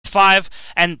5,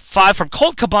 and 5 from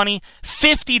Colt Cabunny,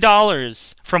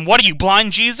 $50 from What Are You,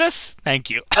 Blind Jesus? Thank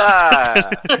you.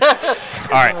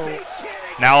 Alright.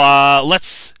 Now,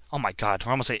 let's... Oh my god,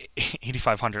 we're almost at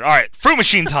 8,500. Alright, fruit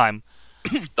machine time.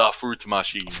 The fruit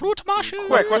machine. Fruit machine.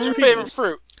 Quick, what's your favorite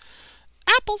fruit?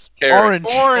 Apples. Carrot.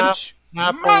 Orange.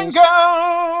 Mango!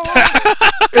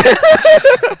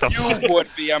 You would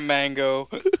be a mango.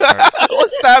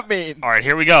 What's that mean? Alright,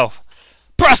 here we go.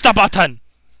 Press the button!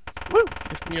 Woo.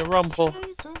 Give me a rumble.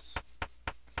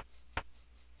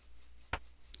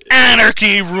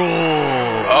 Anarchy rule!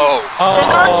 Oh.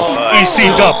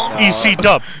 EC dub! EC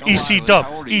dub! EC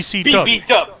dub! EC dub!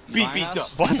 Beat up. Beat up.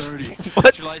 What?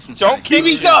 What? Don't keep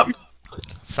beat up.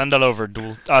 Send that over,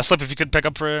 Duel. Slip, if you could pick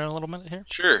up for a little minute here.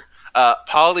 Sure.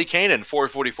 Polly Kanan,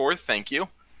 444. Thank you.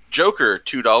 Joker,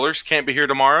 $2. Can't be here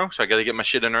tomorrow, so I got to get my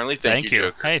shit in early. Thank you,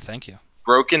 Joker. Hey, thank you.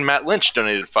 Broken Matt Lynch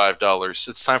donated $5.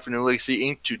 It's time for New Legacy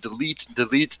Inc. to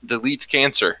delete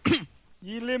cancer.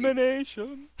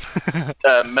 Elimination.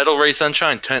 Metal Ray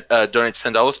Sunshine donates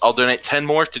 $10. I'll donate 10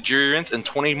 more to Jury Wins and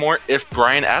 20 more if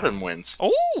Brian Adam wins.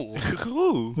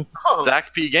 Oh.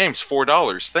 Zach P Games,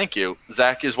 $4. Thank you.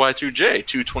 Zach is Y2J,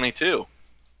 $222.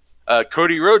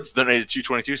 Cody Rhodes donated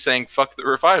 $222, saying "fuck the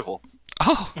revival."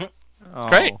 Oh.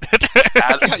 Great.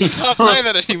 You can't say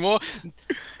that anymore.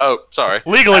 Oh, sorry.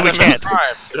 Legally, we can't.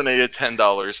 Donated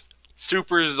 $10.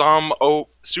 Super's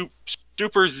OMG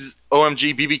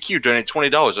BBQ donated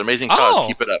 $20. Amazing cause.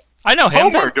 Keep it up. I know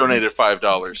him. Homer donated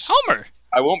 $5. Homer.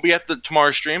 I won't be at the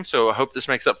tomorrow stream, so I hope this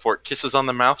makes up for it. Kisses on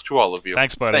the mouth to all of you.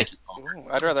 Thanks, buddy. Thank you, Homer. Ooh,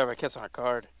 I'd rather have a kiss on a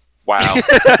card. Wow.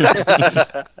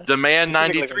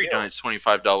 Demand93 donates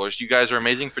 $25. You guys are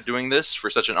amazing for doing this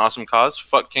for such an awesome cause.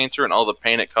 Fuck cancer and all the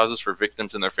pain it causes for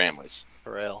victims and their families.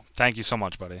 For real. Thank you so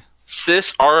much, buddy.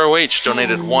 Sis ROH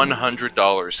donated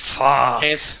 $100. Fuck.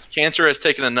 Cancer has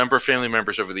taken a number of family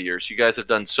members over the years. You guys have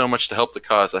done so much to help the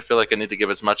cause. I feel like I need to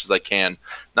give as much as I can.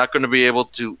 Not going to be able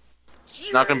to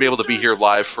be here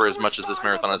live for as much as this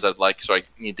marathon as I'd like, so I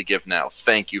need to give now.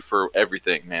 Thank you for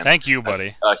everything, man. Thank you,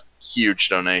 buddy. A huge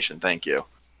donation. Thank you.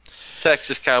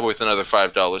 Texas Cowboy with another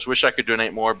 $5. Wish I could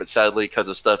donate more, but sadly, because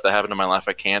of stuff that happened in my life,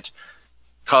 I can't.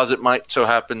 Cause it might so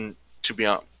happen to be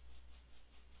on.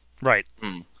 Right.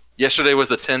 Yesterday was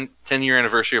the 10-year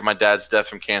anniversary of my dad's death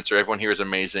from cancer. Everyone here is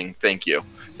amazing. Thank you.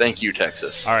 Thank you,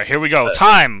 Texas. All right, here we go.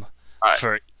 Time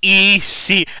for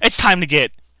EC. It's time to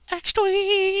get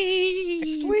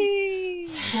extreme.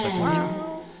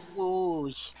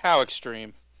 How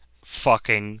extreme?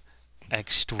 Fucking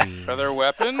extreme. Are there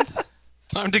weapons?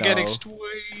 Time to get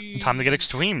extreme. Time to get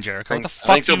extreme, Jericho. What the I fuck?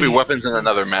 think there'll be weapons in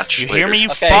another match. You later. hear me, you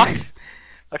Okay. fuck?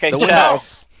 Okay, The chat.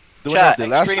 winner Chat, of the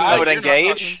last extreme mode You're not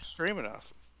engage. extreme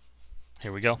enough.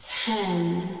 Here we go.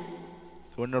 The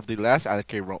winner of the last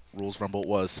Anarchy Rules Rumble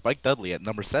was Spike Dudley at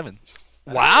number 7.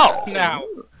 Wow. Now,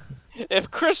 if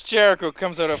Chris Jericho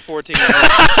comes out at 14,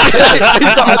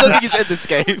 I don't think he's in this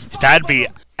game. That'd be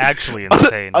actually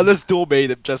insane. Unless Duel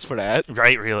made him just for that.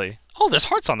 Right, really. Oh, there's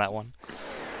hearts on that one.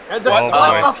 What the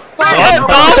fuck?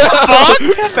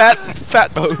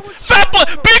 Fat mode. Fat boy,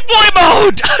 big boy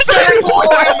mode. Big boy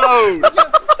mode.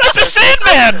 That's a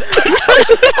Sandman.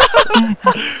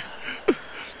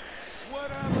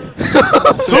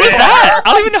 Who is that? I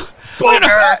don't even know. Who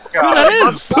that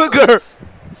is? Booger.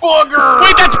 Booger.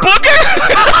 Wait, that's Booger.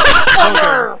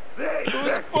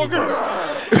 who's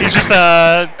Booger? He's just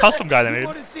a custom guy they made.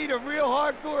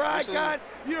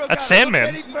 That's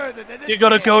Sandman. You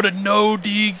gotta go to no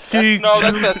DG. No,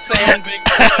 that's the sand big.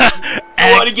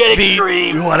 You wanna get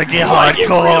extreme. You wanna get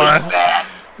hardcore.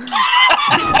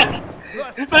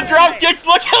 The drop kicks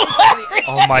look hilarious.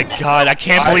 Oh my god, I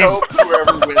can't I believe. hope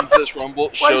whoever wins this Rumble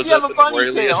shows up in the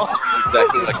Royaliest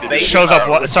exactly like they do. Shows up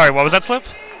what? Sorry, what was that, Slip?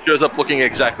 Shows up looking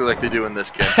exactly like they do in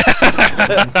this game.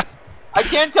 I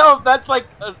can't tell if that's like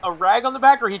a rag on the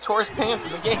back or he tore his pants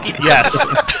in the game. Yes.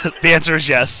 The answer is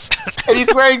yes. And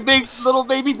he's wearing big little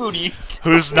baby booties.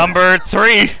 Who's number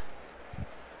 3?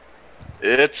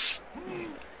 It's...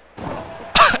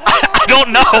 I don't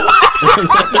know.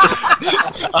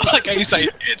 I like how you say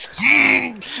it's.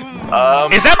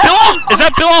 Is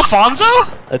that Bill Alfonso?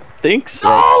 I think so.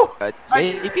 No!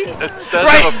 Maybe. It does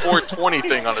have a 420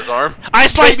 thing on his arm. I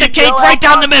sliced the cake right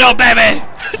down the middle, baby.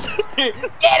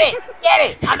 Get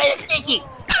it! I'm in a sticky!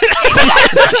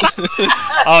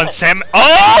 Oh, and Sam.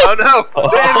 Oh! Oh no!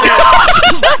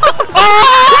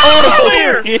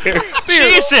 Oh!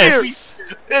 Jesus!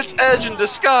 It's Edge in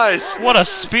disguise. What a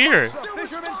spear!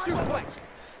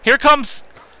 Here comes.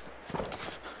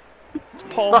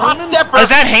 The hot stepper! Is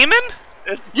that Heyman?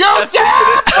 You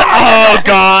dead! Oh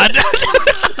God!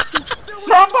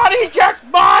 Somebody get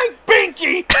my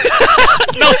binky!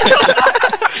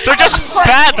 No,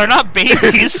 They're not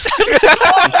babies.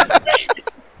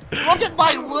 Look at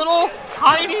my little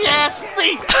tiny ass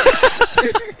feet.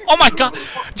 Oh my god.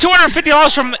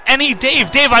 $250 from any Dave.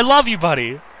 Dave, I love you,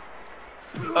 buddy.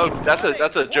 Oh, that's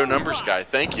a Joe Numbers guy.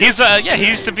 Thank you. He's yeah, he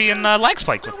used to be in Lag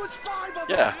Spike with.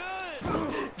 Yeah.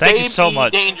 Thank you so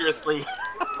much. Dangerously.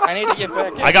 I need to get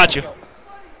back in. I got you.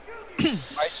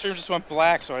 My stream just went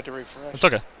black, so I had to refresh. It's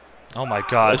okay. Oh my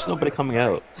god. There's nobody coming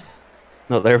out.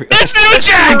 No, there we go. It's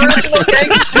newLEGAC!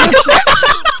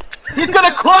 He's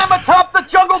gonna climb atop the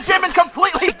jungle gym and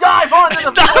completely dive onto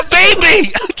the The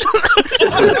baby!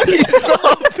 He's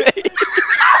not a baby.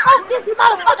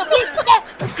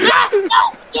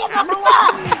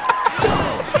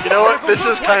 You know what? This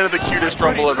is kind of the cutest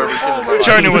rumble I've ever seen in my life.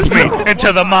 Journey with me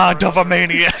into the mind of a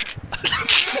maniac.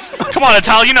 Come on,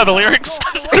 Ital, you know the lyrics.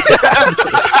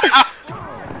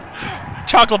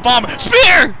 Chocolate bomb.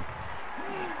 Spear!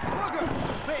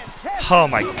 Oh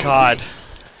my god.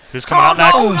 Who's coming out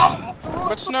next?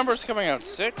 Which number's coming out?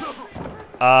 6?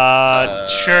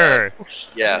 Sure.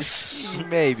 Yes.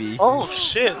 Maybe. Oh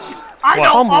shit! What?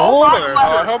 Tom Lawler.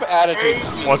 I hope Attitude.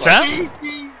 What's that?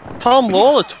 Tom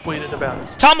Lawler tweeted about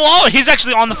it. Tom Lawler, he's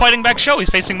actually on the Fighting Back show. He's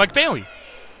facing Mike Bailey.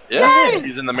 Yeah,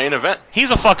 he's in the main event.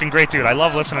 He's a fucking great dude. I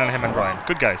love listening to him and Brian.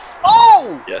 Good guys.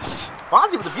 Oh! Yes.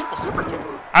 Bonzi with a beautiful super kick.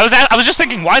 I was just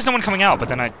thinking, why is no one coming out? But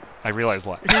then I realized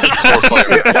why.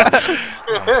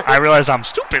 I realized I'm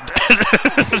stupid.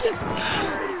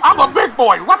 I'm a big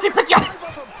boy. Let me pick you up.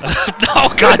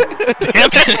 Oh god damn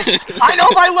it! I know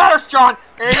my letters, John.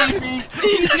 A, B, C, D,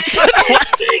 E,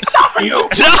 F, G, W. No!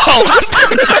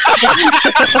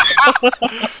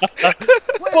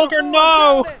 Booger,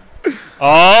 no!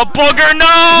 Oh booger,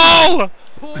 no!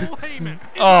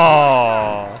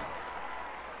 Oh.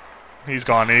 He's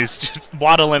gone. He's just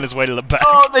waddling his way to the back.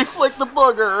 Oh, they flicked the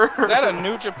booger. Is that a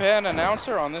New Japan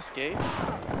announcer on this gate?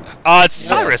 It's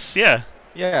Cyrus, yeah.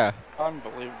 Yeah.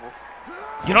 Unbelievable.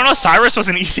 You don't know Cyrus was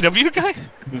an ECW guy?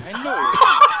 I know.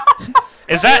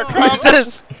 Is that What's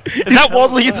this? Is that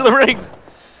waddling into the ring? Is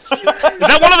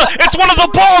that one of the? It's one of the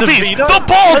Baldies. DeVito? The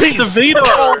Baldies. That's DeVito.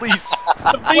 No,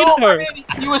 DeVito. I mean,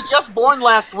 he was just born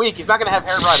last week. He's not gonna have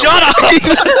hair right Shut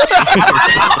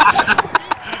up!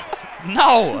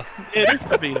 No. It is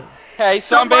DeVito. Hey,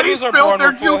 some Somebody babies are spilled born their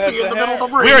with full jupie heads in the of middle hair. of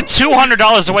the ring. We are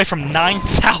 $200 away from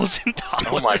 $9,000.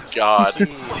 Oh my god.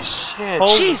 Holy shit.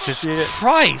 Holy Jesus shit.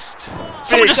 Christ!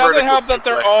 It doesn't vertical help that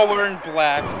they're suplex. all wearing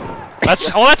black. That's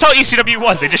how ECW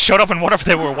was. They just showed up in whatever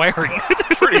they were wearing.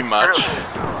 Pretty much.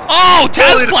 Oh,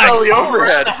 Belly to belly Tazplex!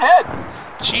 overhead. The head.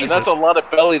 And Jesus, that's a lot of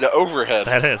belly to overhead.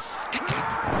 that is.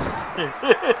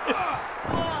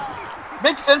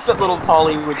 Makes sense that little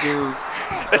Paulie would do.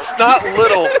 It's not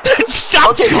little.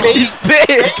 Stop! Okay, He's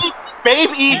big. Babe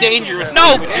E dangerous.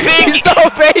 No, big. He's no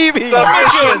baby.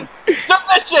 Submission.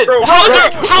 Submission. How's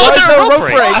there a rope rope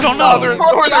break? break? I don't Northern,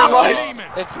 know. northern lights.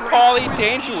 It's Paulie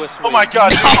Dangerous. Oh my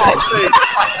god.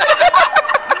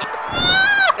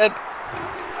 And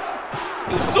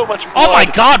there's so much blood. Oh my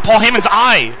God, Paul Heyman's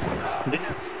eye.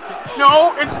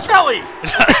 No, it's jelly.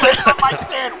 My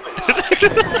sandwich.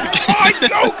 My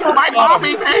Joker. My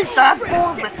mommy made that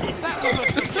for me.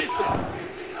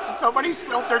 And somebody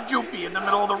spilled their jupie in the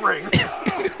middle of the ring.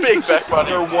 Big back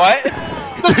body. Or what?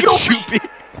 The jupie.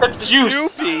 That's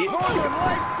juice. Joopy.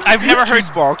 I've never heard Juice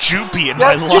box. Joopy in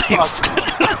my That's life. juice box.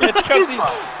 It's because he's.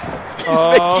 He's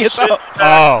making it up.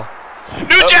 Oh.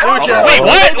 New Jack. New Jack. Wait,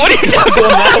 what? What are you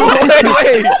doing?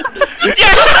 Wait.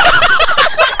 Yeah.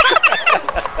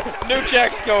 New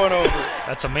Jack's going over.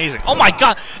 That's amazing. Oh my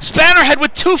God, Spannerhead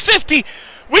with 250.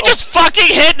 We just fucking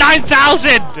hit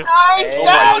 9,000. 9,000.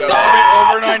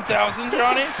 Over 9,000,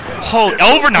 Johnny? Holy,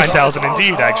 over 9,000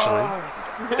 indeed, actually.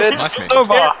 It's Here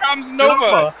Nova. comes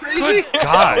Nova. crazy.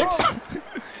 God.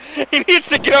 He needs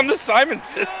to get on the Simon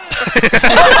system.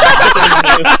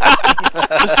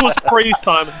 This was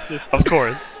pre-Simon system. Of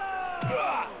course.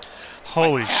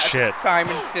 Holy shit.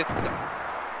 Simon system.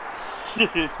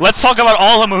 Let's talk about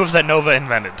all the moves that Nova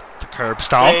invented. The curb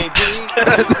stomp. Baby.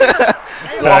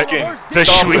 Walking. The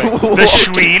schween. The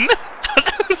schween.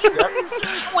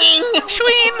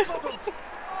 Schween.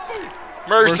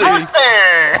 Mercy. Mercy.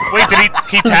 Wait, did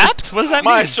he tapped? What does that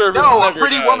My mean? servant's No, a never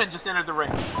pretty died. woman just entered the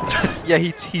ring. Yeah,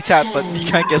 he tapped, but you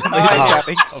can't get him Ah,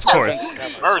 tapping. Of course.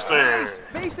 Mercy.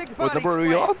 What number are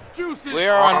we on? We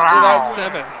are on without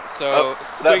 7, so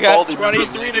That we got Baldy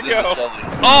 23 to go.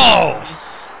 Oh!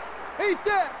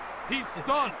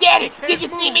 Daddy, did you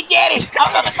see me, Daddy?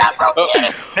 I'm on the top rope,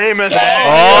 Daddy. Heyman.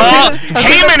 Oh!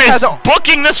 Heyman is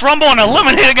booking this Rumble and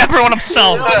eliminating everyone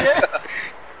himself.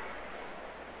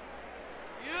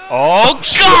 Oh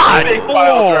God! Big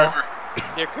pile driver.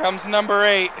 Here comes number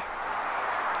 8.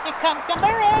 Here comes the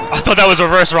Murray. I thought that was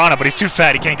reverse Rana, but he's too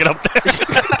fat. He can't get up there.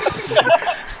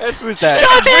 Who's that?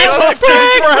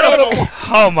 Incredible.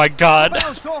 Oh my god.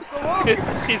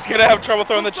 He's gonna have trouble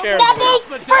throwing the chair.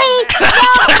 Nothing freak.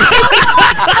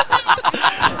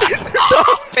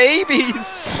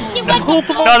 Babies! No,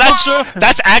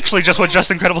 that's actually just what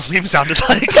Just Incredible's theme sounded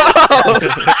like.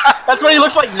 That's what he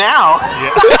looks like now.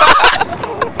 Yeah.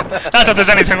 Not that there's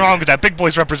anything wrong with that. Big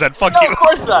boys represent. Fuck No, you. of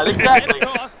course not. Exactly.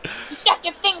 Stuck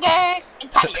your fingers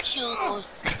and tie your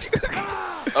shoes.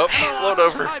 Oh, float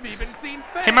over.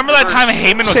 Hey, remember that time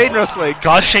Heyman was Chain wrestling.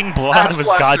 gushing blood out of his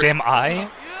Blaster. goddamn eye?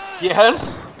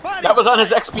 Yes. That was on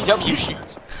his XPW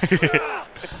shoot.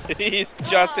 He's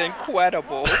just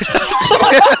incredible.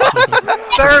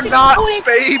 They're not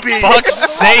babies.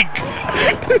 Fuck's sake.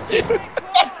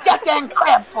 That's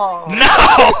incredible. No!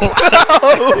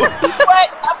 What?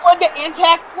 I'm for the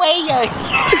Impact players.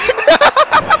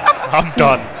 I'm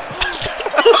done.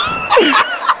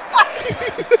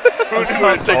 It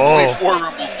would take only 4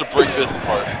 rumbles to break this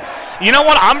apart. You know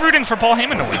what? I'm rooting for Paul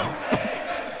Heyman to win.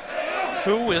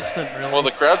 Who isn't really? Well,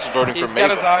 the crowd's voting He's for got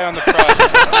his Mabel. eye on the prize.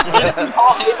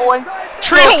 Paul Heyboy.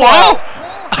 Trina, wow!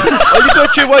 Oh, you go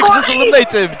Trina White, just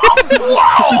eliminates him.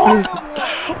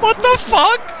 What the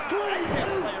fuck?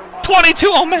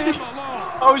 22, oh man.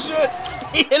 Oh shit.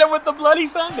 He hit him with the Bloody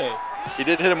Sunday. He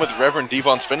did hit him with Reverend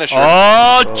Devon's finisher.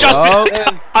 Oh, Justin!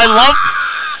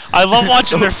 I love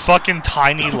watching their fucking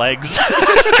tiny legs.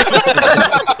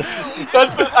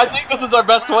 I think this is our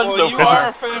best one Well, so you far. are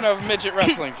a fan of midget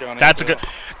wrestling, Johnny. That's a good...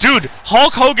 Dude,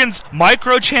 Hulk Hogan's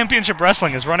Micro Championship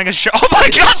Wrestling is running a show... Oh my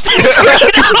god, Steve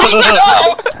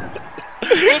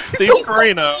Steve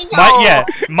Carino.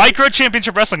 Micro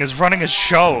Championship Wrestling is running a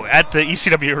show at the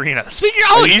ECW arena. Speaking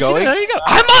of you ECW, going? there you go.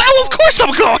 Of course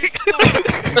I'm going.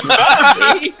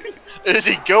 Is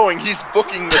he going? He's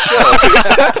booking the show.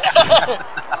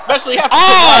 Especially after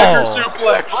Oh! the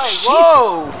suplex.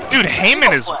 Whoa! Dude,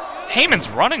 Heyman's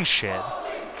running shit.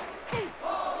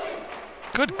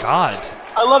 Good god.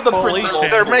 I love the Holy principle. shit.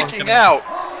 They're making out.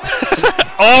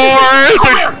 Oh,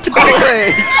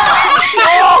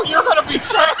 you're gonna be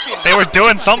champion! They were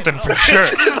doing something for sure.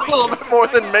 It's a little bit more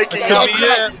than making out.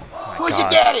 Yeah. Who's your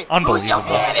God. daddy? Unbelievable. Who's your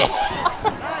daddy?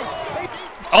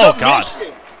 Oh god.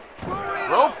 Submission.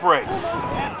 Rope break.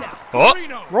 Oh,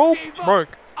 Rope break.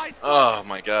 Oh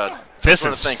my god. this I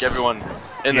want is... to thank everyone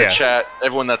in the chat,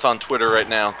 everyone that's on Twitter right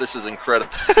now. This is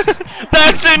incredible.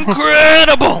 That's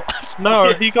incredible!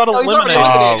 No, he got Oh, he's already eliminated.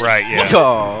 Oh, right, yeah.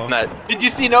 Oh. That, Did you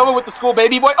see Nova with the school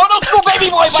baby boy? Oh no, school baby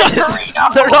boy!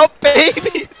 They're not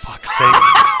babies. Fuck's sake.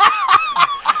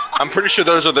 I'm pretty sure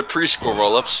those are the preschool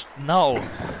roll-ups. No.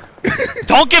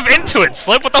 Don't give into it,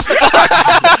 Slip. What the fuck?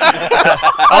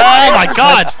 Oh my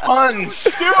god. Tons.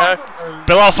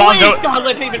 Bill Alfonso. Please God,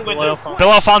 let Heyman win this.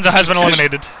 Bill Alfonso has been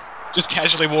eliminated. Just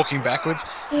casually walking backwards.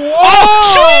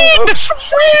 Oh,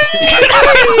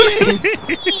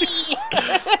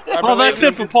 Well, that's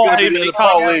it for Paul Heyman. He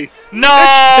can't- no!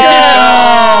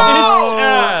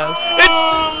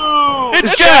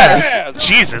 It's Jazz!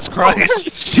 Jesus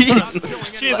Christ.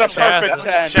 Jesus. She's a perfect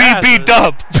 10. BB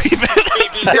Dub.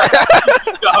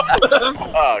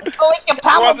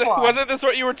 Wasn't this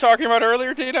what you were talking about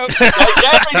earlier, Dino?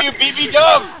 Exactly, you BB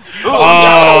Dub.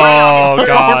 Oh,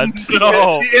 God.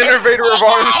 No. The innovator of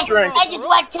arm strength. I just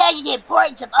want to tell you the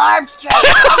importance of arm strength.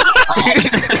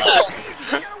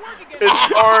 It's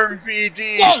RVD.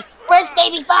 Hey, where's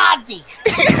baby Fonzie?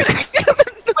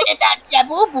 What is that,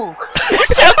 Sabubu?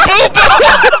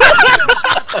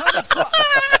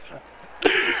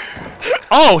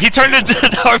 Oh, he turned into the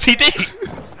RPD.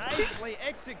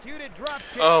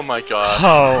 Oh my god.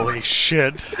 Holy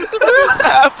shit.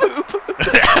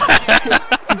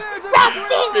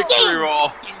 Victory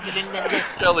roll.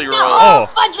 Jelly The roll. whole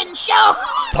fudging show.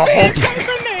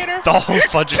 The whole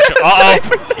fudging show. Uh-oh.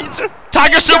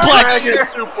 Tiger suplex. Dragon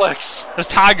suplex. There's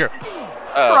Tiger.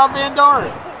 Rob Van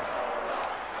Daren.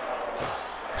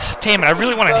 Damn it, I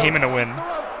really wanted Heyman to win.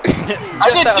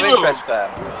 I did too. Interest then.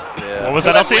 What was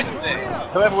that, LT?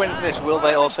 Whoever wins this, will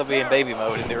they also be in baby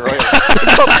mode in the Royal?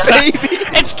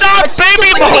 It's not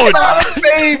baby mode!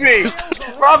 Baby!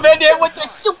 Rob Van Dam with the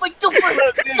super duper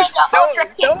mega ultra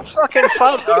kick. Don't fucking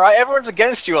fight, alright? Everyone's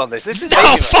against you on this. This is baby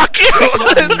Oh, mode. fuck you!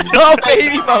 It's not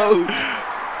baby mode.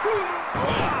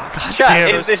 God Chat, damn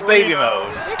is it. this baby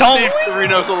mode? Don't. Steve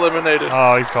Carino's eliminated.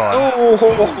 Oh, he's gone.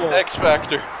 X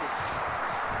Factor.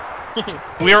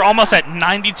 We are almost at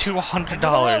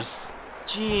 $9,200.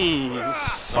 Jeez.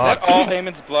 Is that all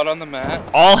Heyman's blood on the mat?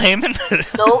 All Heyman?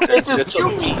 No, it's his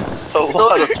Juki.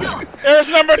 There's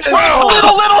number 12!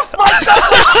 Little Spike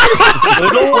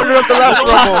Little winner of the last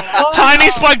Rumble. Tiny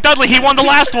Spike Dudley, he won the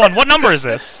last one. What number is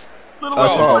this?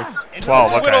 12.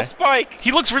 12, Little okay. Spike!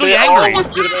 He looks really They angry. all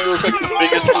legitimately look like the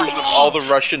biggest version of all the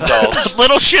Russian dolls.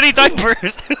 Little shitty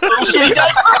diapers.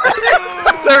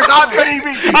 They're not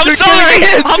baby. I'm sorry!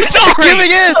 I'm sorry!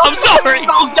 Giving in! I'm sorry!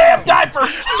 Those damn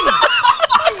diapers.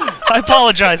 I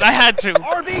apologize, I had to.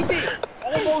 RVD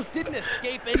almost didn't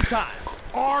escape in time.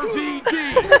 RVD.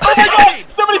 Oh my God!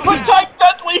 Somebody put Type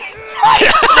Dudley.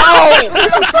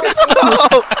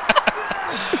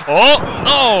 Oh!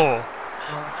 Oh!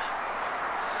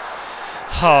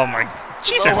 Oh my...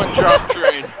 Jesus!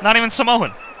 Not even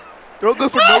Samoan. Don't go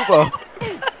for Nova.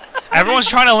 Everyone's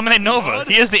trying to eliminate Nova.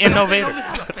 He is the innovator.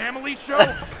 Family show.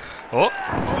 Oh!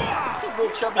 Little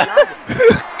chubby Ivan.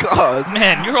 God.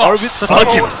 Man, you're all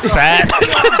fucking fat.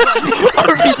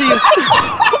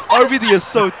 RVD is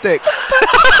so thick.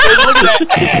 Look at that.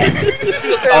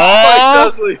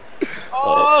 Oh!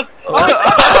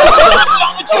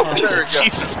 There we go.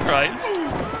 Jesus Christ.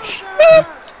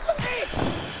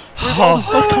 Where's all this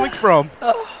blood coming from?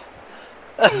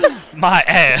 My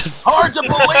ass. Hard to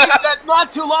believe that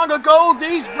not too long ago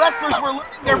these wrestlers were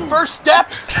learning their first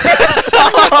steps.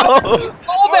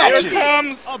 Hold that Here shit.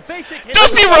 comes...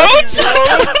 Dusty Rhodes?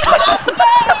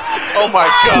 Oh my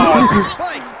God.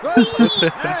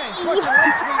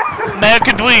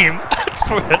 American Dream.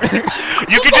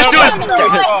 You can just do his...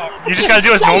 You just gotta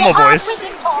do his normal voice.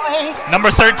 Number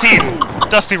 13,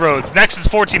 Dusty Rhodes. Next is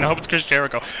 14. I hope it's Chris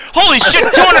Jericho. Holy shit!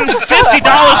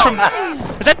 $250 from.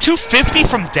 Is that $250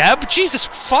 from Deb? Jesus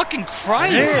fucking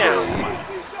Christ!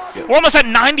 We're almost at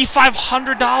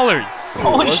 $9,500.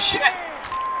 Holy shit.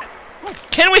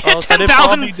 Can we hit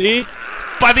 10,000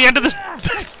 by the end of this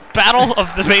battle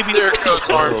of the baby? There goes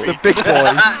Army. The big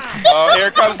boys. Oh,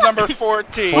 here comes number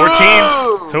 14.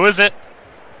 14. Who is it?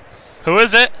 Who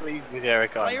is it? Please be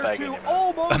Jericho, I'm begging him.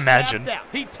 Imagine.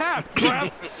 He tapped.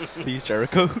 Grab. Please,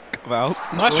 Jericho, come out.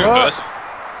 Nice reverse.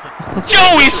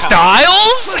 Joey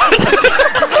Styles?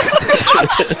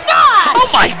 Oh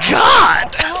my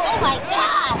God! Oh my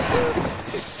God!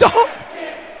 Stop.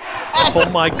 Oh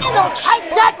my Little God. Type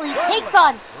Dudley takes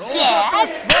on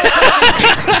Jets.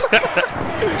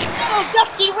 Little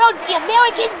Dusty Rhodes, the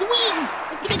American Dream,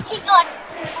 is gonna take on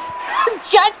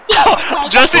Justin.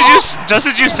 Just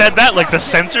as you said that, like the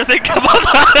censor thing come up.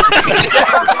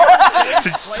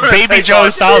 So baby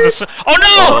Joey Styles is. Oh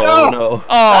no!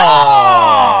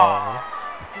 Oh.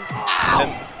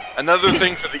 Another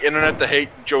thing for the internet to hate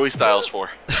Joey Styles for.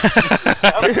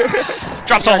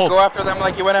 Drops a hold. Go after them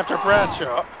like you went after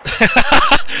Bradshaw.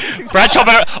 Bradshaw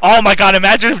better. Oh my God!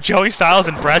 Imagine if Joey Styles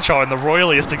and Bradshaw are in the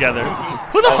Royaliest together.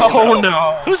 Who the fuck? Oh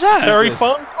no. Who's that? Terry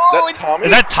Funk? Oh, it's Tommy?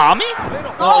 Is that Tommy?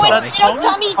 Oh, That's it's little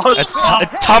Tommy That's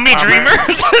Dreamer. Tommy Dreamer.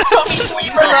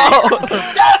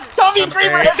 Yes, Tommy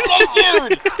Dreamer has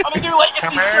debuted on a new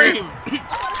Legacy stream.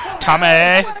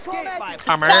 Tommy.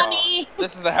 Tommy.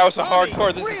 This is the House of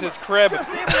Hardcore. This is his crib.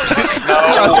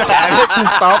 God damn it,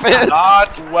 stop it.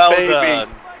 Not Well baby. done.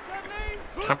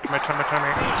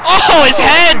 Oh, his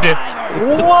head!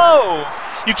 Whoa!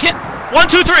 You can't. 1,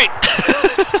 2, 3.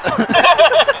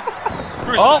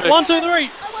 Oh, 1, 2, 3.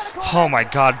 Oh my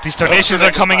God! These donations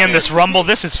are coming in this Rumble.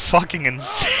 This is fucking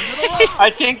insane. I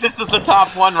think this is the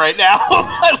top one right now.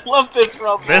 I love this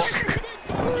Rumble. This.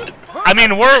 I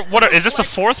mean, is this the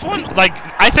 4th one? Like,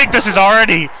 I think this is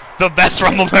already the best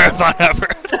Rumble marathon ever.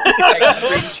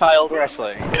 Extreme child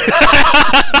wrestling.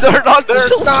 They're not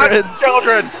children.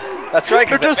 Children. That's right.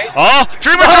 They're just. Oh,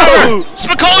 Dreamer Driver!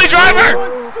 Spicoli Driver!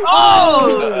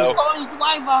 Oh, Holy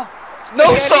Driver.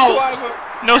 No soul.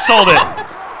 No sold it.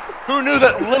 Who knew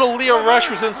that little Leo Rush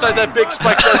was inside that big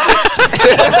Spike Dudley?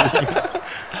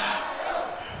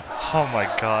 Oh my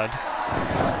God.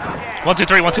 1, 2,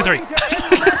 3. 1, 2, 3. $100.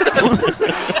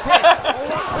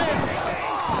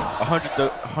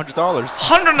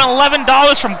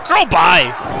 $111 from Girl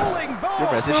Bye.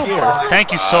 Your message here.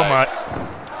 Thank you so much.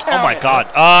 Oh my God.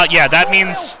 Yeah, that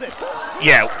means,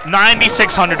 yeah,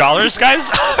 $9,600,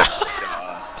 guys.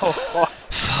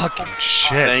 Fucking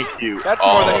shit. Thank you. That's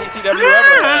more than ECW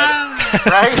ever had.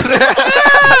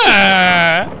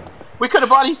 Right? We could have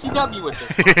bought ECW with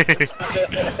this.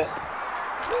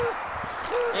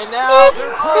 And now,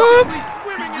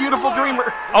 beautiful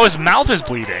Dreamer. Oh, his mouth is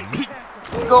bleeding.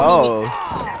 Go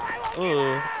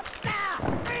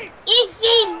EC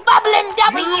Bubbling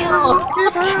W.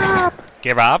 Give up.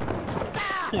 Give up.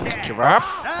 Give up.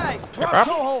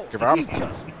 Give up.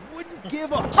 Wouldn't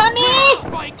give up.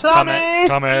 Tommy.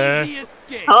 Tommy. He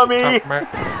escaped. Tommy.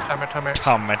 Tummy.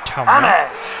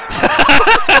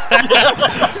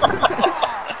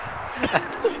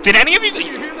 Did any of you?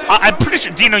 I'm pretty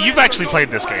sure. Dino, you've actually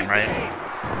played this game, right?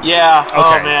 Yeah. Okay.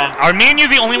 Oh man. Are me and you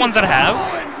the only ones that have?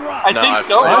 I think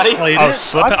so, buddy. Oh,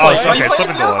 slip it. Oh, okay, slip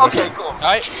into it. Okay, cool.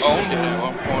 I owned it at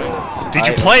one point. Did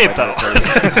you play it though?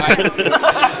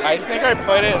 I think I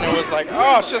played it and it was like,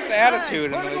 oh, it's just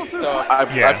attitude, and then it stopped. I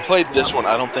played this one.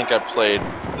 I don't think I played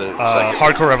the second.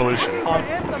 Hardcore Revolution.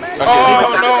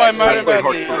 Oh no, I might have had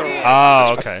the.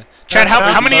 Oh, okay. Chad,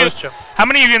 how many of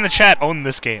you in the chat own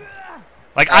this game?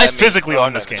 Like I physically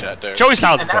own this game. Joey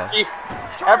Styles is gone.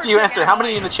 After you answer, how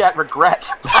many in the chat regret?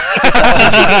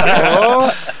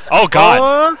 Oh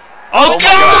god! Oh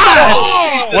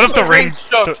god! What if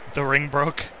the ring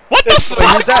broke? What the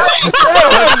fuck is that?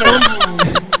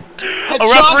 A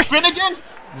referee Finnegan?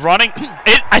 Running?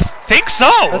 I think so.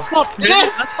 That's not Finnegan.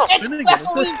 That's not Finnegan.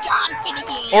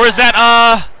 Or is that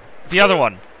the other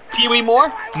one? Pee Wee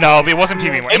Moore? No, it wasn't Pee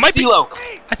Wee Moore. It might be.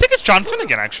 I think it's John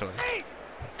Finnegan actually.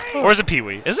 Or is it Pee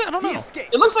Wee? Is it? I don't know.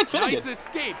 It looks like Finnegan.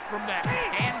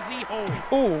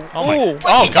 Oh my!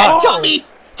 Oh god! Tommy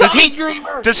Does he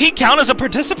count as a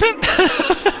participant?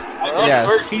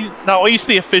 Yes. No, he's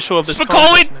the official of this.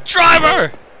 Spicoli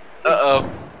driver.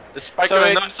 Is Spike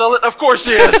gonna not sell it? Of course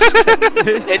he is!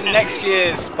 In next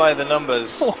year's By the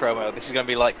Numbers promo, this is going to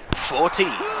be like 40,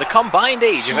 the combined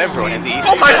age of everyone in the ECW.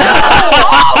 Oh my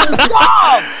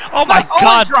god! Oh my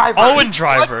god! Owen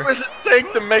Driver! What does it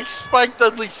take to make Spike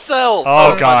Dudley sell?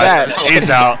 Oh god, he's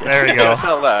out. There you go.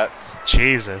 Sell that.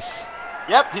 Jesus.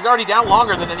 Yep, he's already down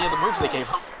longer than any of the moves they gave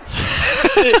him.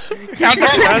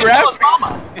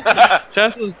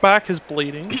 Jazz's back is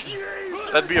bleeding.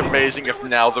 That'd be amazing if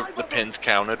now the pins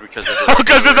counted because of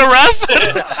because there's a ref?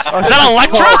 Is that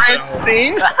Electra?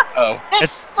 Francine? Oh.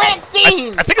 It's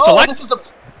Francine! I think it's Electra.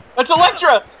 It's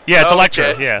Electra! Yeah, it's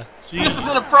Electra, yeah. This is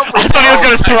inappropriate. I thought he was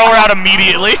gonna throw her out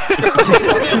immediately.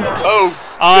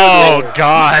 Oh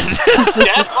god.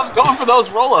 Yes, I was going for those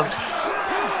roll-ups.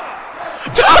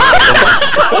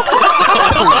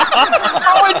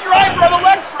 Owen Driver on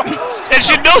Electra! And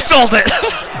she no-sold it!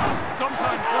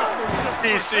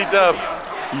 ECW.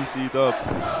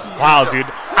 Wow, dude.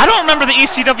 I don't remember the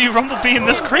ECW Rumble being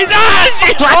this crazy. Ah,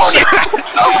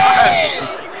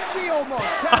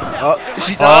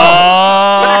 She's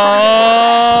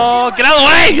oh, get out of the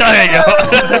way! There you go.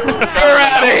 You're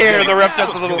out of here. The ref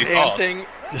does a little hand thing.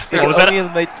 What was that?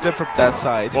 Eliminate them from that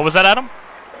side. What was that, Adam?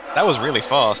 That was really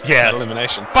fast. Yeah. That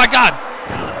elimination. By God.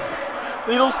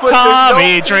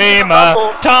 Tommy Dreamer.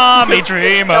 Tommy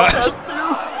Dreamer.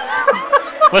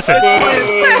 Listen. This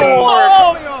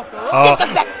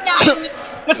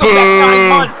was back 9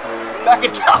 months. Back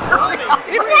in Calgary.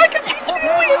 If I could be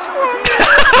serious for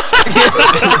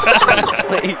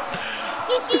me. Please.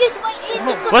 You see this one?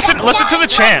 Listen to the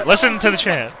chant. Listen to the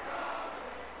chant.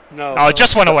 No. Oh, it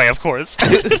just went away, of course.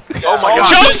 Oh my god.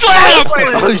 Choke slam!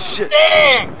 Oh shit.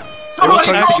 Dang!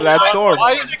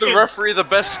 Why is the referee the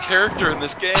best character in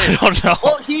this game? I don't know.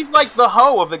 Well, he's like the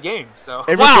hoe of the game, so.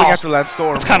 Everyone's going after Lance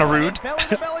Storm. It's kind of rude. No!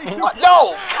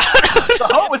 The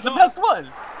hoe was the best one.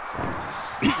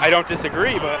 I don't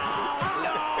disagree, but.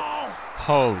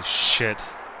 Holy shit.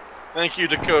 Thank you,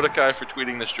 Dakota Kai, for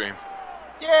tweeting the stream.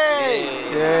 Yay!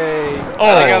 Yay.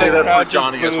 Oh, I say that for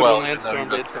Johnny as well.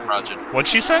 What'd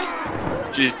she say?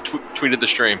 She tweeted the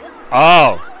stream.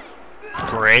 Oh.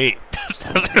 Great.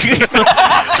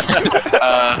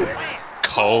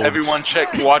 Cold. Everyone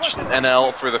watch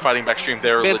NL for the Fighting Back stream.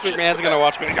 They're Vince legit. McMahon's gonna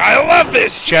watch me like, I love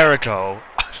this! Jericho.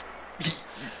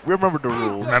 Remember the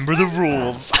rules. Remember the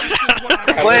rules.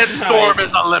 Lance Storm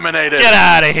is eliminated. Get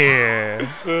out of here.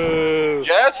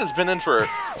 Jazz has been in for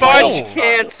Fudge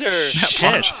cancer.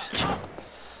 Shit.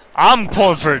 I'm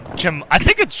pulling for Jim. I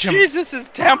think it's Jim. Jesus, his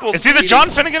temples. It's either John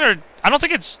Finnegan or I don't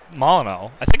think it's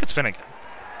Molyneux. I think it's Finnegan.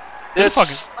 Is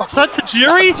that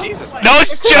Tajiri? No,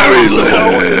 it's Jerry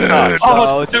Lynn.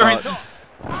 Oh, it's Jerry.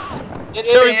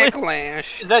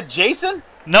 Is that Jason?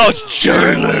 No, it's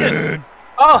Jerry Lynn.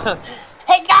 Oh.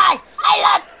 Hey guys, I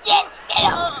love Jet.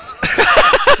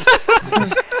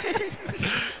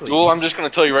 Well, I'm just gonna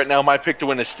tell you right now, my pick to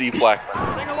win is Steve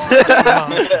Blackman.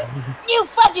 New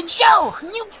fucking show!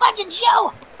 New fucking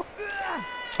show!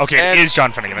 Okay, it is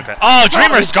John Finnegan. Okay. Oh,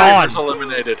 Dreamer's gone.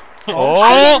 Eliminated.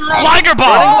 Oh, Liger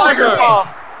Bomb.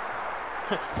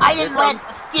 I didn't let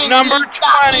the skin Number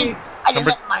stop 20. me. I didn't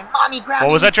let my mommy grab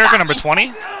What was that, Jericho? Number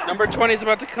 20? Number 20 is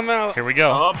about to come out. Here we go.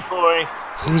 Oh boy.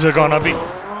 Who's it gonna be?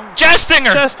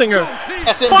 Jastinger! Jastinger.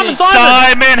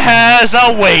 Simon has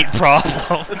a weight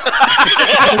problem.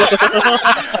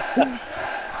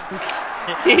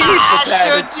 He needs the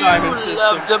padded Should Simon you system.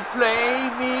 love to play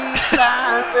me,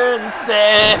 Simon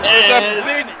says. It's a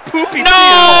big poopy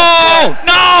No!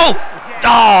 No!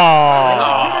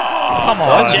 Oh! Come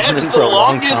on. Jazz is the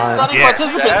longest running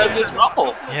participant in this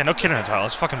Rumble. Yeah, no kidding, Tyler.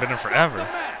 It's fucking been in forever.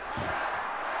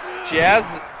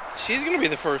 Jazz, she's gonna be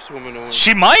the first woman to win.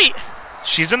 She might.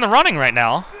 She's in the running right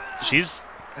now. She's.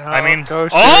 I mean. Go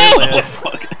Oh!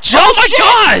 Oh my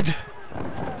God!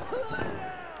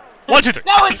 1, 2, 3.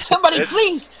 No, it's somebody,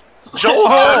 please.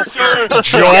 Joel.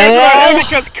 Joel.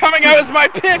 Because coming out is my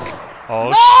pick.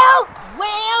 Oh.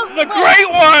 Well, The great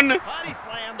one.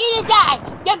 It is I,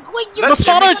 the great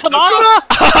Masato Tanaka.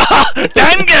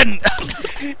 Dangan.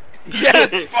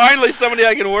 Yes, finally somebody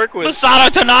I can work with. Masato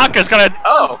Tanaka's gonna.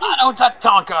 Masato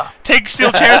Tatanka. Take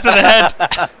steel chairs to the head.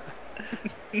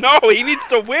 No, he needs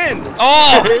to win.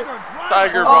 Oh.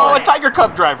 Tiger Oh, Bomb. a Tiger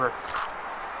Cub driver.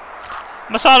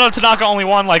 Masato Tanaka only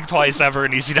won like twice ever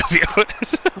in ECW.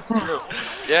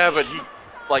 Yeah, but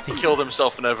he killed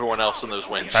himself and everyone else in those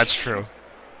wins. That's true.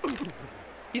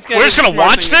 We're just gonna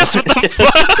watch this? What the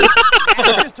fuck?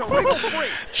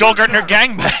 Joel Gertner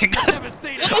gangbang.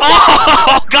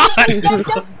 Oh God!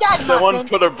 Someone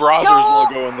put a Brothers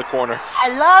logo in the corner. I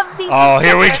love these. Oh,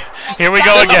 here we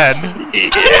go again.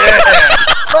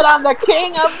 But I'm the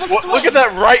king of the swing. Look at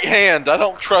that right hand. I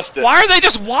don't trust it. Why are they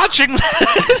just watching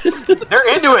this? They're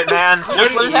into it, man.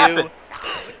 Just let it happen.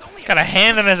 He's got a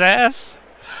hand in his ass.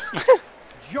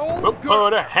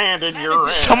 Put a hand in your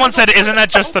ass. Someone said, "Isn't that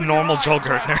just the normal Joel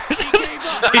Gertner?"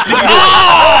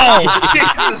 Oh!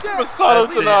 Jesus, Masato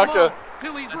Tanaka.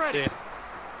 That's it.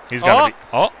 He's gotta be.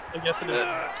 Oh, I guess it is.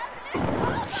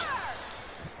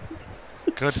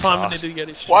 good. Simon God. needed to get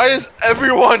his shit. Why is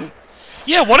everyone?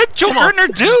 Yeah, what did Joel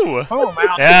Gertner do? Oh,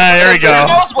 wow. Yeah, here we He go.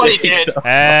 knows what he did.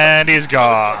 And he's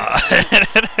gone.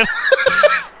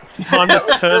 It's time to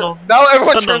turn on. Now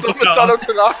everyone turn turns on on the Masato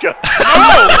Tanaka.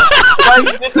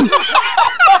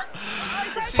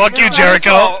 Fuck you,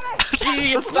 Jericho.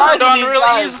 He The size turned of on these really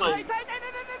guys, easily. like,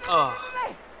 oh.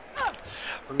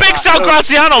 Big Sal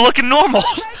Graziano looking normal.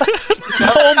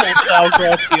 Almost Sal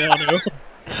Graziano.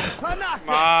 Come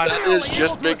on. That is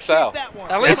just Big Sal.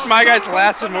 At least my guys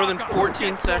lasted more than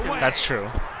 14 seconds. That's true.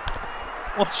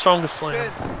 What's strongest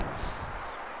slam?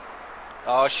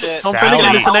 Oh shit. I'm putting Sally.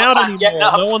 anything out Getting anymore.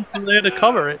 up. No one's there to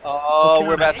cover it. Oh, Okay.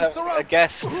 we're about to have a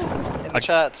guest in the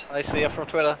chat. I see her from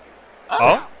Twitter.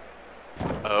 Oh?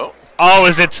 Oh. Oh,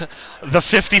 is it the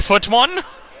 50-foot one?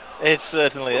 It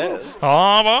certainly is.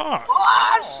 Oh, boy.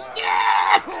 Oh,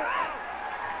 shit!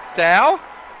 Sal?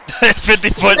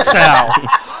 50-foot Sal.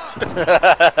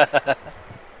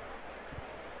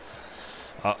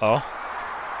 Uh-oh.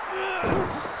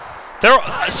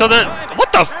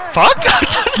 What the fuck?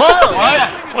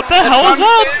 What the hell was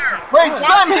that? Wait,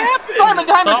 Simon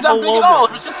Diamond's not big at all.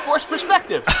 It was just forced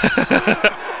perspective.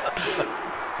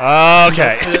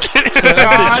 Okay.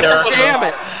 God damn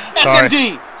it. Sorry.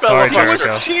 SMD. Sorry, Someone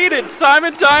Jericho. cheated.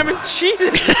 Simon Diamond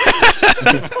cheated.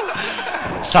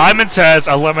 Simon says,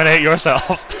 eliminate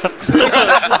yourself.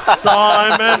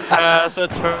 Simon has a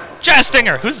turn. Jazz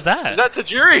Stinger, who's that? Is that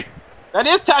Tajiri? That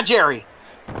is Tajiri.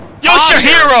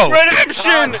 Yoshihiro!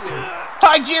 Redemption.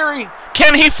 Tajiri.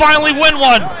 Can he finally win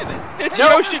one? It's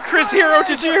Yoshi Chris Hero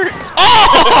Tajiri.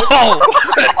 Oh!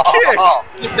 Oh,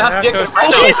 he's not There dicking goes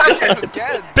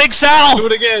right. Big Sal Do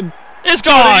it again. is Do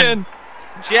it gone. again.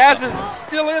 Jazz is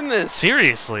still in this.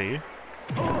 Seriously?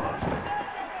 Oh.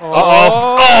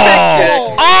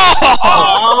 Uh-oh.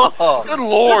 Oh! Oh, Good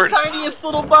lord. The tiniest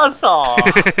little buzzsaw.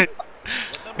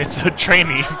 It's a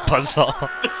trainee puzzle.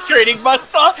 Trading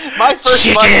buzzsaw. My first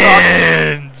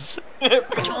buzzsaw. Chickens!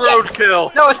 It's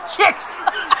roadkill. No, it's chicks.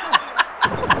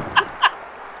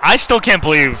 I still can't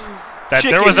believe that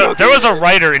there was a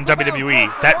writer in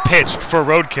WWE that pitched for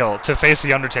Roadkill to face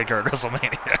The Undertaker at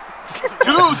WrestleMania.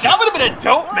 Dude, that would have been a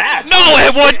dope match. No,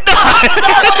 it would not!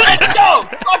 No,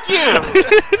 fuck you.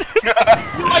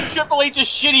 You like Triple H's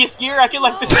shittiest gear? I can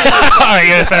like the. Alright,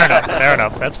 yeah, fair enough. Fair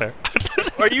enough. That's fair.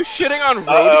 Are you shitting on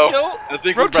Uh-oh. Roadkill? I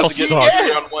think we're about to get Roadkill knocked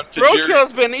down one Tajiri.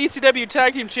 Roadkill's been ECW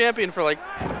Tag Team Champion for like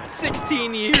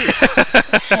 16 years.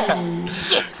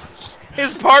 Chicks.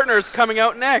 His partner's coming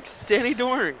out next, Danny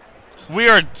Doring. We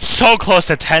are so close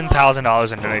to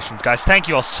 $10,000 in donations, guys. Thank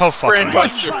you all so fucking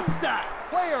much.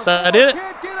 Is that it?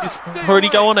 He's already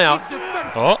going out.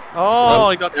 Oh, Oh,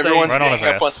 he got saved. Everyone's Right on his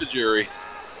ganging up on ass. Tajiri.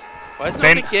 Why is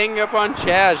They- nobody ganging up on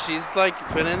Chaz? She's like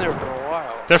been in there for a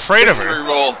while. they're afraid of her. Tajiri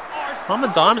roll.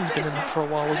 Simon Diamond's been in it for a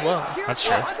while as well. That's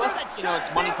true. Plus, you know,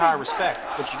 it's money, power, respect,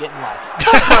 what you get in life.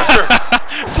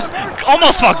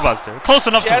 Almost fuckbuster. Close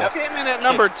enough to Jazz it. came in at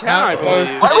number 10, I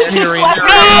believe. Why was he slapping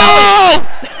No!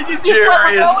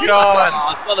 Jerry is gone.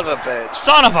 Oh, son of a bitch.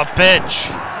 Son of a bitch.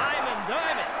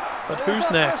 But who's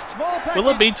next? Will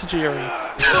it be Tajiri?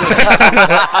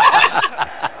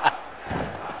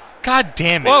 God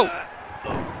damn it. Whoa!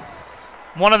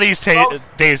 One of these days,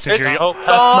 Tajiri. Oh,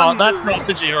 that's not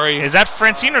Tajiri. Is that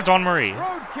Francine or Dawn Marie?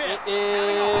 It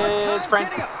is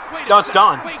No, it's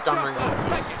Dawn. It's Dawn Marie.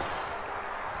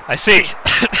 I see.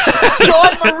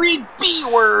 Dawn Marie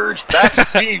B-word.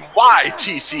 That's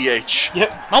B-Y-T-C-H.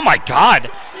 Yep. Oh my god.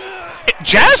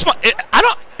 Jazz, I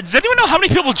don't. Does anyone know how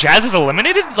many people Jazz has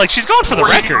eliminated? Like, she's going for the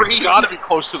record. You gotta be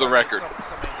close to the record.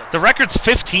 The record's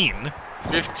 15.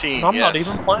 15, I'm yes. not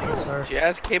even playing, sir.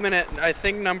 Jazz came in at, I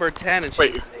think, number 10, and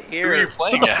Wait, she's who here. are you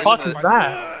playing What the at? fuck is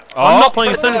that? Oh, I'm not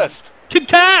playing Sim. Kid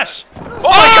Cash! Oh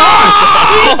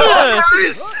my god!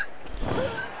 Jesus!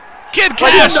 Kid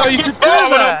Cash! No, you Kid could do Cash.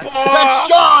 that! That's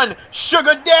Sean,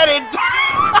 Sugar Daddy.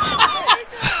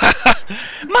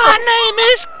 My name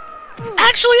is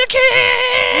actually a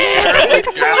kid!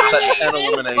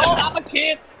 I'm a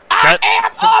kid. Jazz,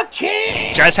 I'm a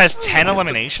kid. Jazz has 10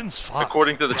 eliminations? Fuck.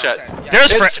 According to the chat.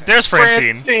 There's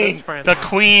Francine. Francine. The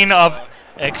queen of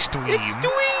Extreme.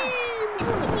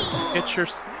 Get your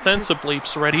sense of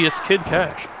bleeps ready, it's Kid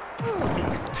Cash.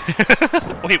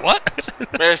 Wait, what?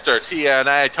 Mr.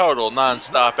 TNA total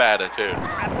non-stop attitude.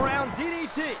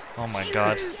 Oh my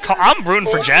god. I'm rooting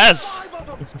for Jazz.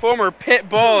 Former pit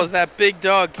bull is that big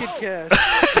dog, Kid Cash.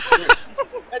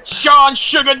 That's Sean,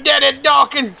 Sugar Daddy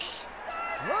Dawkins.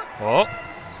 Oh.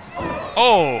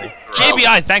 Oh.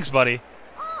 JBI, thanks, buddy.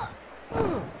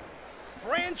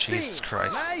 Jesus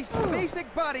Christ. Nice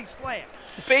basic body slam.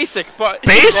 Basic, but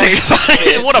Basic?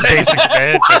 What a basic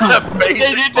bitch. That's a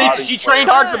basic body She trained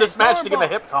hard for this match to give a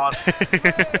hip toss.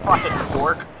 Fucking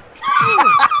dork.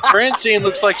 Francine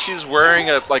looks like she's wearing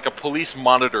a police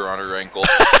monitor on her ankle.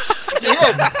 She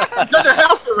is. She's under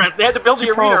house arrest. They had to build the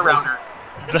arena around her.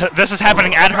 This is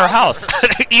happening at her house.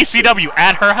 ECW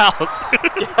at her house.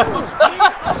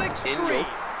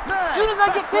 As soon as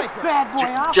I get this bad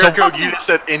boy off. Jericho, you just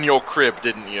said in your crib,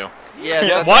 didn't you?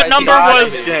 yeah. What number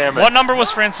was? Damn it. What number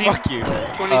was Francine? Fuck you.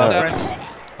 27.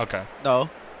 Okay. No.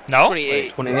 No.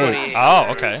 28. 28.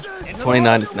 Oh, okay.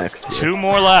 29 is next. 2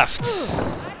 more left.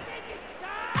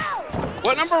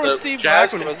 What number was Steve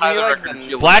Jazz Blackman? Was can he tie the like record if the...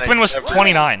 you Blackman was eliminate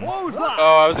 29.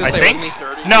 Oh, I was gonna I say, think. wasn't he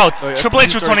 30? No, yeah, Triple H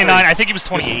was he's 29. I think he was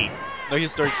 28. No,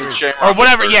 he's 33. Shamrock Or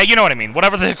whatever. was Yeah, you know what I mean.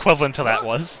 Whatever the equivalent to that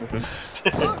was.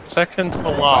 Second to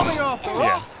last.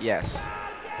 Yeah. Yes.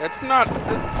 That's not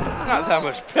that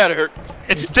much better.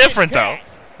 It's different though.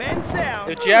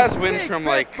 If Jazz wins from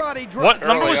like What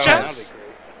number early was on, Jazz? that'd be great.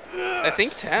 I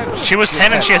think 10. She was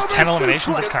 10 and she has 10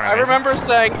 eliminations. That's kind of I amazing. remember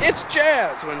saying it's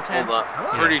Jazz when 10. Hold on.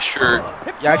 Pretty sure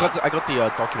Yeah, I got the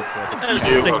document for it.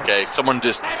 you do. Okay, someone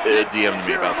just DM'd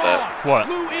me about that. What?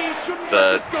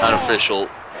 The unofficial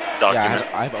document.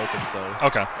 Yeah, I have open, so.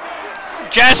 Okay.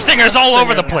 Jazz Stinger's all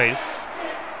over the place.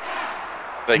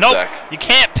 Thanks, Nope. Zach. You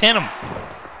can't pin him.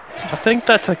 I think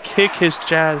that's a kick his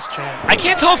Jazz chant. I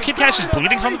can't tell if Kid Cash is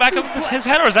bleeding from the back of his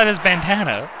head or is that his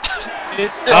bandana. It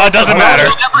It doesn't matter.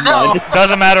 You'll never know.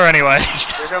 Doesn't matter anyway.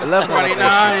 Here comes 11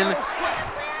 29.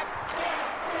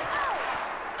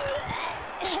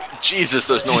 Jesus,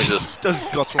 those noises. Does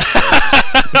guts Do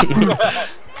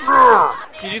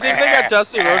you think they got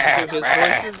Dusty Rhodes to do his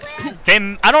voices?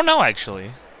 I don't know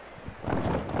actually.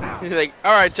 He's like,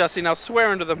 all right, Dusty, now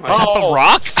swear into the mic. Is that The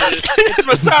Rock? It's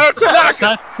Masato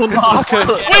Tanaka. Wait,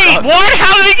 what?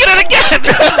 How did he get it again?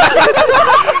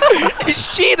 He's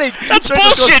cheating! That's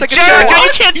bullshit, Jericho!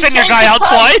 You can't send your guy out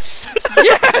twice!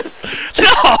 Yes!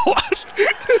 No!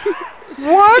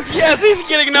 What? Yes, he's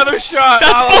getting another shot.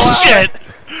 That's bullshit!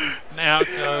 Now it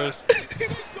goes.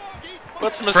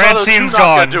 What's Masato Francine's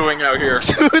Tanaka gone. doing out here?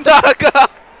 Tanaka!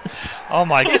 Oh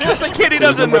my He's god. just a kid, he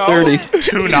doesn't Number know. 30.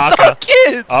 Tunaka.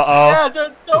 Kids! Uh-oh. Yeah,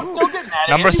 don't get mad at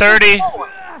Number him. 30.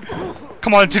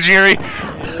 Come on, Tajiri.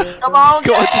 Come on,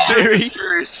 Go on to Jerry.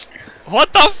 Serious.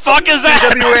 What the fuck is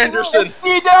that? W. Anderson.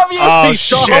 CW. Oh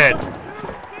shit.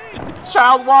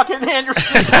 Child walking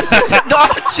Anderson.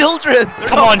 Not children!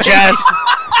 Come on, Jazz.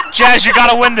 Jazz, you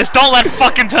gotta win this. Don't let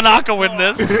fucking Tanaka win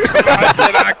this.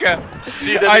 Tanaka.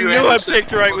 CW I knew I Anderson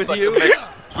picked right looks with like you. a mix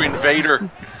between Vader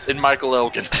and Michael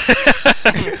Elgin.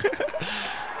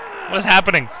 What is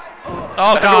happening?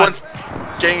 Oh god. Everyone's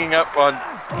ganging up on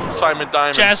Simon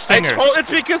Diamond. Jazz Stinger. It's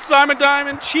because Simon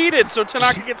Diamond cheated, so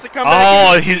Tanaka gets to come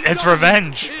Oh, back. it's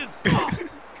revenge.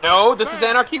 No, this is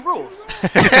Anarchy Rules.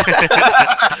 It's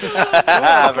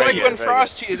like when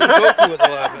Frost cheated and Goku was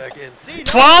allowed back in.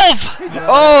 12!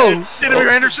 Oh! David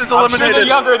Anderson's I'm sure they're eliminated.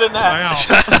 younger than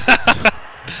that.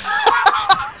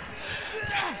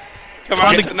 Come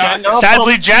on, Tanaka.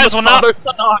 Sadly, Jazz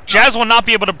will not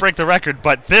be able to break the record,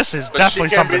 but this is definitely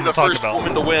something to talk about.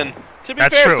 Woman to win. To be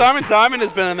That's fair, true. Simon Diamond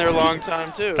has been in there a long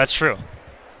time too. That's true.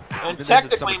 And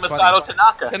technically, Masato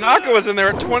Tanaka. Tanaka was in there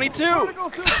at 22.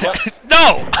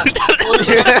 No!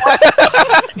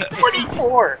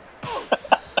 44.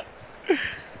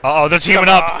 Uh-oh, they're teaming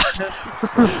up.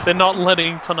 They're not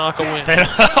letting Tanaka win.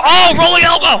 Oh, rolling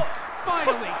elbow!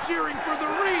 Finally cheering for the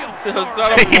real.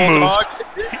 He moved.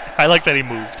 I like that he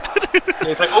moved.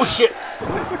 It's like, oh shit.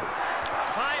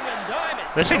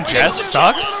 They're saying Jazz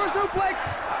sucks?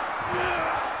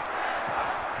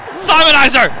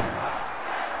 Simonizer!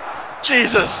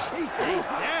 Jesus!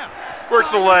 Work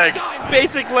the leg.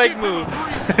 Basic leg move.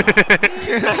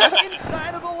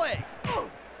 Inside of the leg.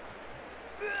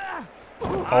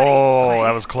 Oh,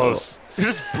 that was close. You're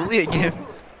just bullying him.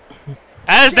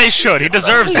 As they should. He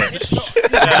deserves it.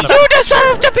 You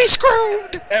deserve to be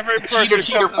screwed! Every person who comes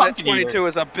in at 22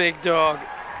 is a big dog.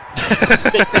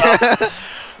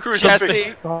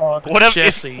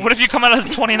 Jesse. What if you come out as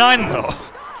 29 though?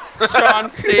 John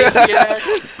Stasiak.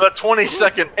 The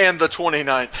 22nd and the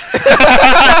 29th.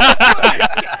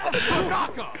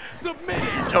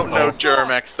 Don't know,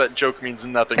 Germex. That joke means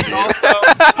nothing to you. Also,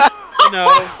 you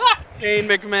know, Kane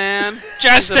McMahon.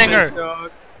 Jazz He's a big Stinger.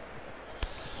 dog.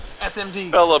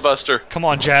 SMD. Bella Buster. Come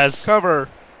on, Jazz. Cover.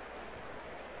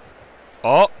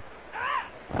 Oh.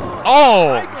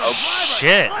 Oh,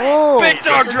 shit. Big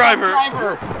dog driver.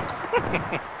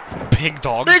 Big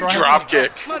dog Big driver? drop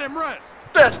kick. Let him rest.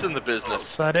 Best in the business.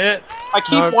 Is that it? I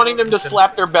keep wanting them to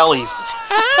slap their bellies.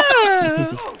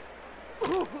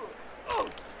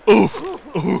 Ooh.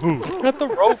 At the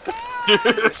rope.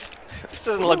 This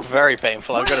doesn't look very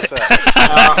painful, I've got to say.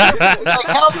 Like,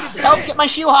 help, get my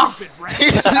shoe off.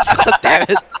 Damn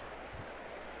it.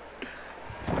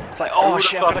 It's like, oh I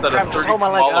shit, would I'm have gonna thought that grab a it. 30 Oh my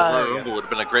leg. Royal Rumble would have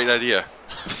been a great idea.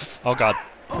 Oh, God.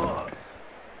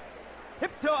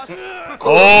 Hip toss.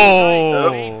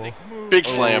 Oh. Big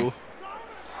slam.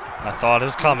 I thought it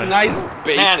was coming. Nice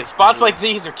basic. Man, spots like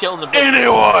these are killing the business.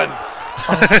 Anyone!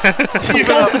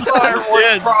 Even a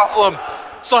firework problem.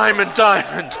 Simon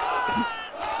Diamond.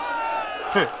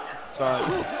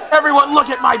 Everyone look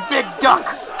at my big duck.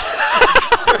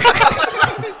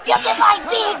 Look at my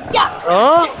big duck.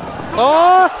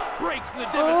 Breaks the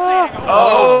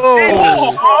devastating.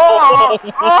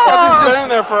 He's been in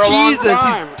there for a long Jesus,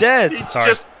 time. he's dead. He Sorry.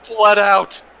 just bled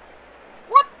out.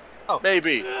 What? Oh.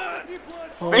 Maybe.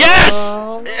 Yes!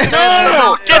 No!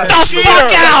 Get the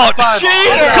fuck out!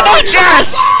 Come on,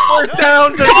 Jazz! We're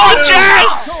down to Come on, two. Jazz!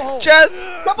 Jazz.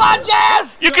 Come on,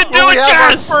 Jazz. You can do We it, have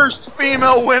our Jazz! first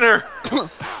female winner.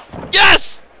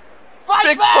 Yes! Fight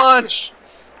Big back. punch.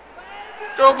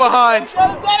 Go behind. Just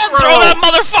get him. Throw that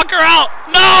motherfucker out!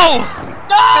 No!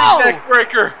 No. Big neck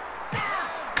breaker.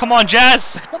 Come on,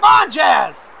 Jazz! Come on,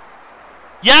 Jazz.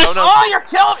 Yes! No, Oh, you're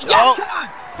killing me. Yes, Oh. come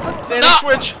on. Standing No.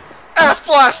 switch. Ass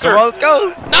blaster. Come on, let's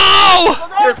go. No!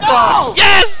 Big toss.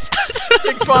 Yes!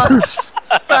 Big punch.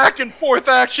 Back and forth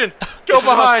action. Go This is the most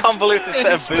behind. convoluted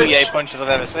set of Standing bouye switch. punches I've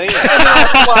ever seen.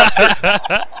 Ass blaster.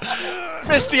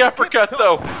 Missed the uppercut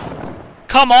though.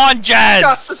 Come on, Got the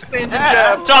Jazz! standing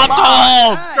jab. Stop the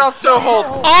hold! Drop toe hold.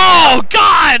 Oh,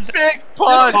 God! Big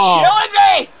punch. Killing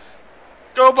me.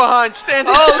 Go behind.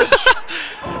 Standing switch.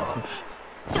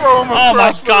 Throw him Oh, my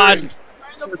across the God. ring.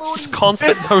 It's just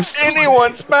constant It's toast.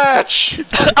 anyone's match.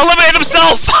 Eliminate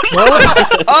himself!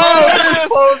 Oh, this is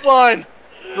clothesline.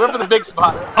 Went for the big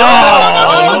spot.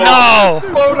 Oh, no!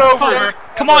 Float over.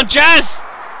 Come on, Jazz!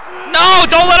 No,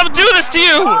 don't let him do this to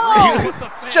you! No,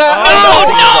 Jab. no,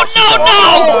 no, no!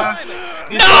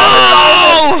 No!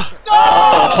 No!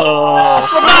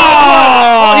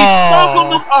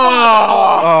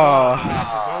 Oh.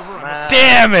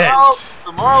 Damn Well, it!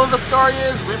 the moral of the story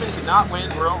is women cannot win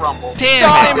Royal Rumbles.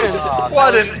 Damn it!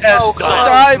 What an S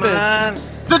Diamond.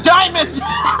 The diamond!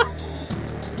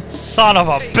 Son of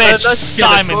a bitch, Let's get a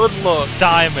Simon good look. He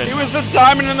Diamond. was the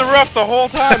diamond in the rough the whole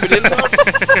time. He didn't know.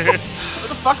 Where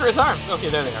the fuck are his arms? Okay,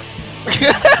 there they are.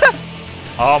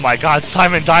 Oh my God,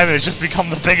 Simon Diamond has just become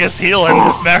the biggest heel in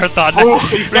this marathon. Ooh, We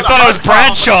he's got a thought it was heart problem,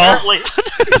 Bradshaw. apparently.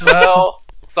 Well,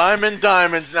 Simon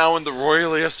Diamond's now in the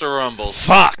Royaliest of Rumbles.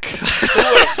 Fuck. Who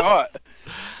would have thought?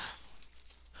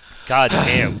 God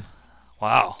damn.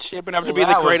 Wow. Shaping up to Well, be the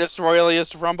that was- greatest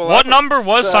Royaliest Rumble What ever. number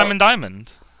was So- Simon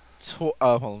Diamond? Hold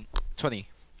on. 20.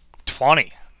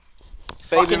 20.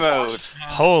 Baby mode.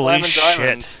 Holy Simon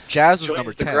Diamond. shit. Jazz was Joins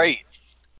number the 10. great.